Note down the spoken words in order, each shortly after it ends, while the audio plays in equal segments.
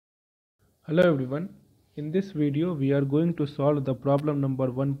Hello everyone. In this video we are going to solve the problem number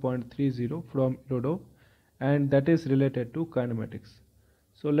 1.30 from Irodov, and that is related to kinematics.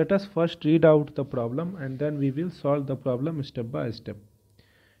 So let us first read out the problem and then we will solve the problem step by step.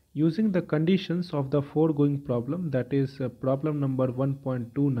 Using the conditions of the foregoing problem, that is problem number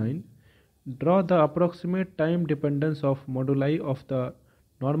 1.29, draw the approximate time dependence of moduli of the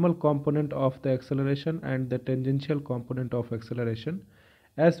normal component of the acceleration and the tangential component of acceleration,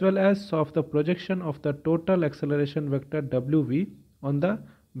 as well as of the projection of the total acceleration vector wv on the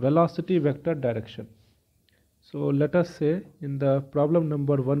velocity vector direction. So let us say in the problem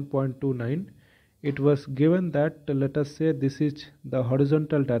number 1.29, it was given that let us say this is the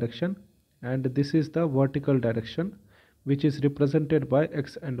horizontal direction and this is the vertical direction, which is represented by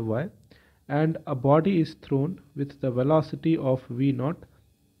x and y, and a body is thrown with the velocity of v0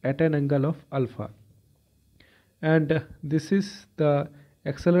 at an angle of alpha, and this is the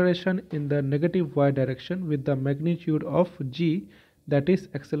acceleration in the negative y direction with the magnitude of g, that is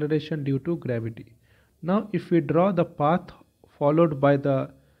acceleration due to gravity. Now if we draw the path followed by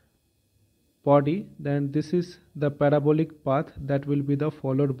the body, then this is the parabolic path that will be the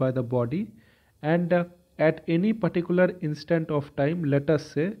followed by the body, and at any particular instant of time, let us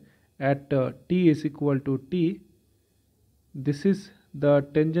say at t is equal to t, this is the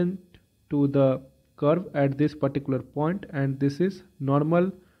tangent to the curve at this particular point, and this is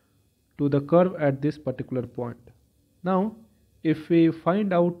normal to the curve at this particular point. Now if we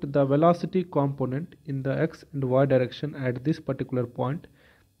find out the velocity component in the x and y direction at this particular point,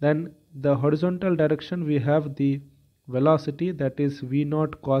 then the horizontal direction we have the velocity, that is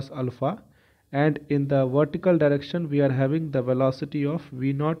v0 cos alpha, and in the vertical direction we are having the velocity of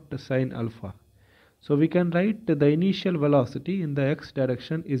v0 sin alpha. So we can write the initial velocity in the x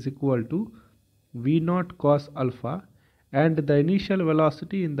direction is equal to v0 cos alpha, and the initial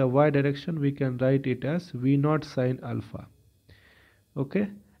velocity in the y direction we can write it as v0 sin alpha. Okay,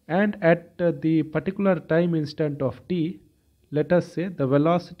 and at the particular time instant of t, let us say the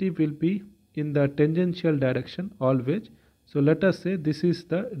velocity will be in the tangential direction always. So let us say this is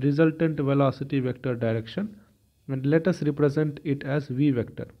the resultant velocity vector direction, and let us represent it as v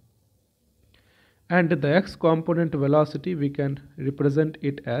vector. And the x component velocity we can represent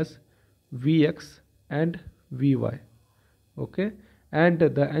it as vx and vy. Okay, and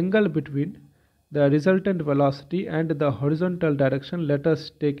the angle between the resultant velocity and the horizontal direction, let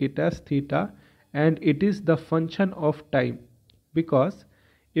us take it as theta, and it is the function of time, because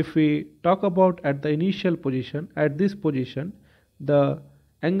if we talk about at the initial position, at this position the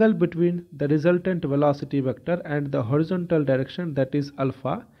angle between the resultant velocity vector and the horizontal direction, that is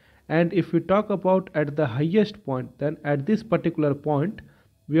alpha, and if we talk about at the highest point, then at this particular point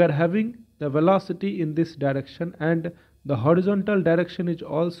we are having the velocity in this direction and the horizontal direction is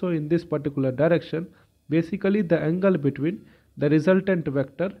also in this particular direction. Basically the angle between the resultant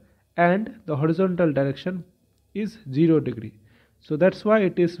vector and the horizontal direction is 0 degree. So that's why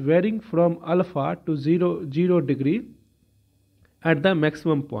it is varying from alpha to 0 degree at the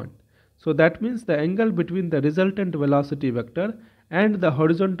maximum point. So that means the angle between the resultant velocity vector and the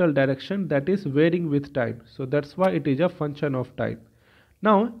horizontal direction, that is varying with time. So that's why it is a function of time.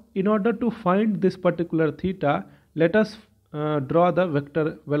 Now in order to find this particular theta, let us draw the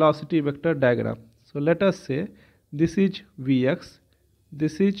vector velocity vector diagram. So let us say this is vx,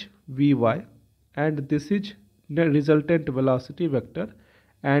 this is vy, and this is the resultant velocity vector,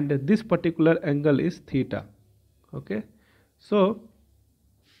 and this particular angle is theta. Okay, so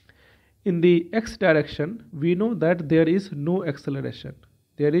in the x direction we know that there is no acceleration.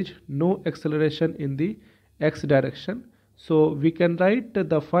 There is no acceleration in the x direction. So we can write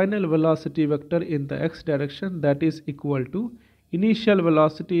the final velocity vector in the x direction, that is equal to initial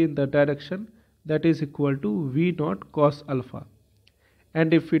velocity in the direction, that is equal to v0 cos alpha.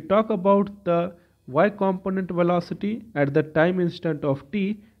 And if we talk about the y component velocity at the time instant of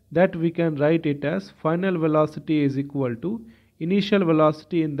t, that we can write it as final velocity is equal to initial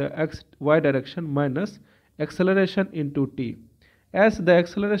velocity in the y direction minus acceleration into t. As the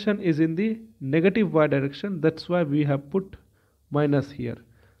acceleration is in the negative y direction, that's why we have put minus here.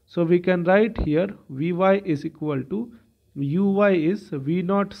 So we can write here vy is equal to uy is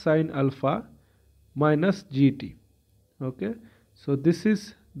v0 sin alpha minus gt. Okay, so this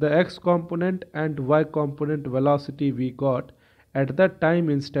is the x component and y component velocity we got at the time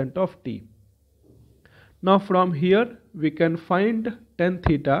instant of t. Now from here we can find tan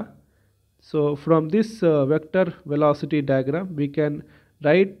theta. So from this vector velocity diagram we can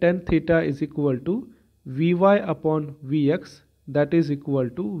write tan theta is equal to vy upon vx, that is equal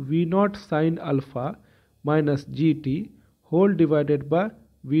to v0 sin alpha minus gt whole divided by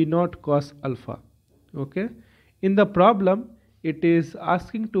v naught cos alpha. Okay, in the problem it is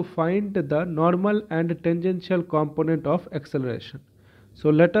asking to find the normal and tangential component of acceleration. So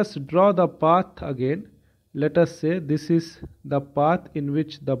let us draw the path again. Let us say this is the path in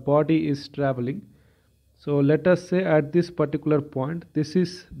which the body is traveling. So let us say at this particular point, this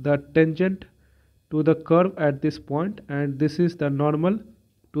is the tangent to the curve at this point, and this is the normal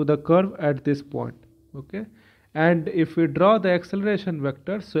to the curve at this point. Okay, and if we draw the acceleration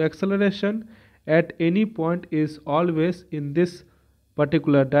vector, so acceleration at any point is always in this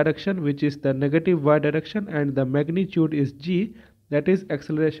particular direction, which is the negative y direction, and the magnitude is g, that is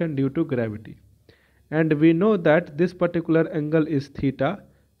acceleration due to gravity. And we know that this particular angle is theta,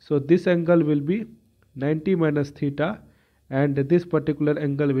 so this angle will be 90 minus theta, and this particular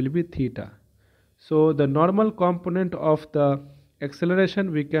angle will be theta. So the normal component of the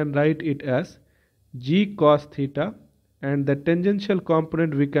acceleration, we can write it as g cos theta, and the tangential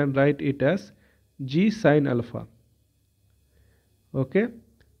component we can write it as g sin alpha. Okay,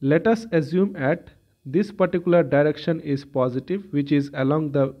 let us assume at this particular direction is positive, which is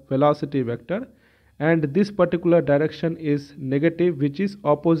along the velocity vector, and this particular direction is negative, which is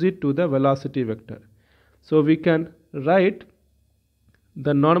opposite to the velocity vector. So we can write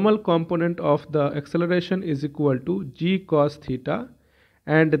the normal component of the acceleration is equal to g cos theta,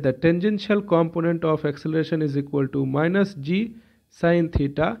 and the tangential component of acceleration is equal to minus g sin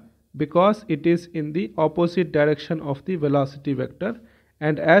theta, because it is in the opposite direction of the velocity vector,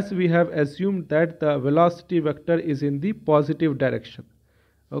 and as we have assumed that the velocity vector is in the positive direction.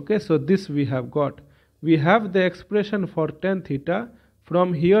 Okay, so this we have got. We have the expression for tan theta.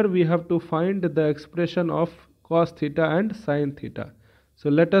 From here we have to find the expression of cos theta and sin theta. So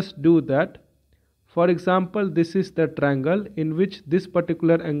let us do that. For example, this is the triangle in which this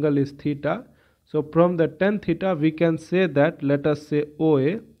particular angle is theta. So from the tan theta we can say that, let us say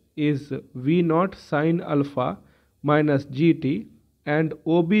OA is v naught sin alpha minus gt, and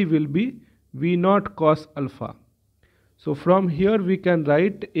OB will be v naught cos alpha. So from here we can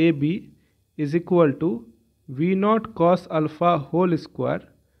write AB is equal to v naught cos alpha whole square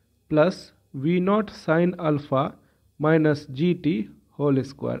plus v naught sin alpha minus gt whole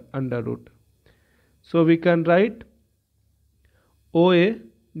square under root. So we can write OA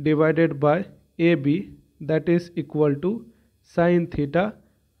divided by AB, that is equal to sin theta,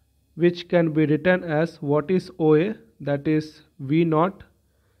 which can be written as what is OA, that is v naught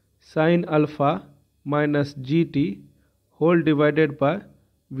sin alpha minus gt whole divided by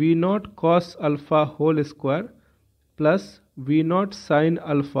v naught cos alpha whole square plus v naught sin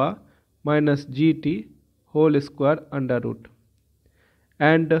alpha minus gt whole square under root.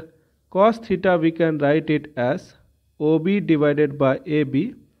 And cos theta we can write it as OB divided by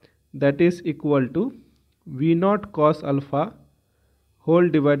AB, that is equal to v naught cos alpha whole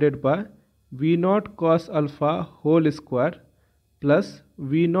divided by v naught cos alpha whole square plus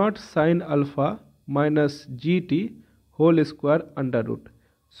v naught sin alpha minus gt whole square under root.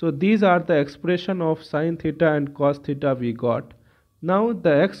 So these are the expression of sin theta and cos theta we got. Now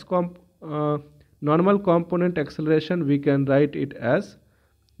the normal component acceleration we can write it as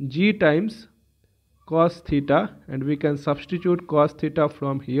g times cos theta, and we can substitute cos theta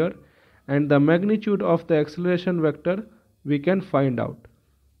from here, and the magnitude of the acceleration vector we can find out.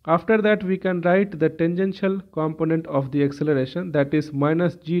 After that we can write the tangential component of the acceleration, that is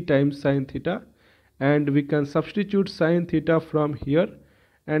minus g times sin theta, and we can substitute sin theta from here,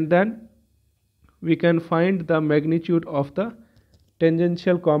 and then we can find the magnitude of the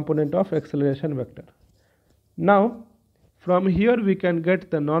tangential component of acceleration vector. Now from here we can get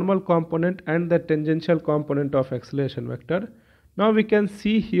the normal component and the tangential component of acceleration vector. Now we can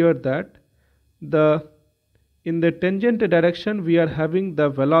see here that in the tangent direction we are having the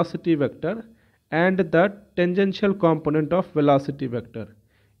velocity vector and the tangential component of velocity vector.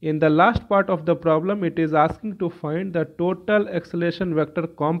 In the last part of the problem it is asking to find the total acceleration vector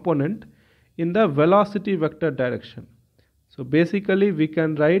component in the velocity vector direction. So basically we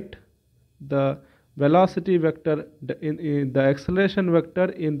can write the velocity vector in the acceleration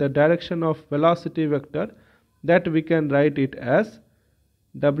vector in the direction of velocity vector, that we can write it as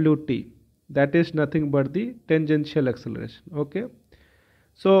Wt, that is nothing but the tangential acceleration. Okay,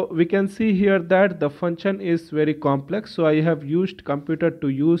 so we can see here that the function is very complex, so I have used computer to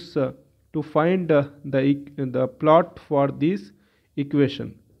use to find the plot for this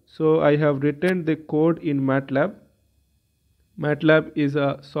equation. So I have written the code in MATLAB. MATLAB is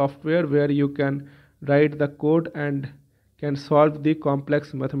a software where you can write the code and can solve the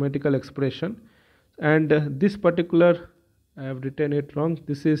complex mathematical expression. And this particular, I have written it wrong,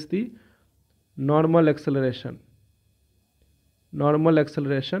 this is the normal acceleration. normal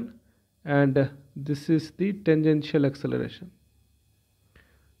acceleration, and this is the tangential acceleration.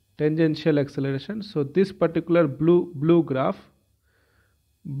 So this particular blue graph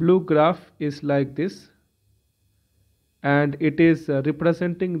is like this, and it is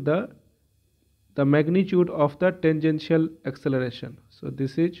representing the magnitude of the tangential acceleration. So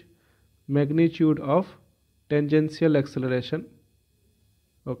this is magnitude of tangential acceleration,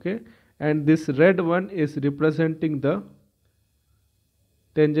 okay, and this red one is representing the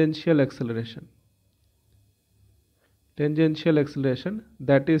tangential acceleration,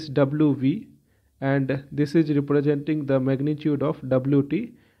 that is wv, and this is representing the magnitude of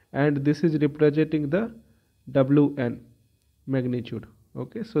wt, and this is representing the wn magnitude.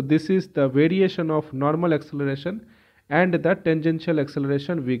 Okay, so this is the variation of normal acceleration and the tangential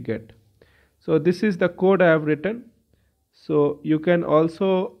acceleration we get. So this is the code I have written. So you can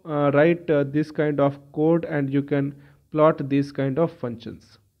also write this kind of code, and you can plot these kind of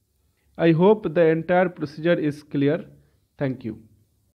functions. I hope the entire procedure is clear. Thank you.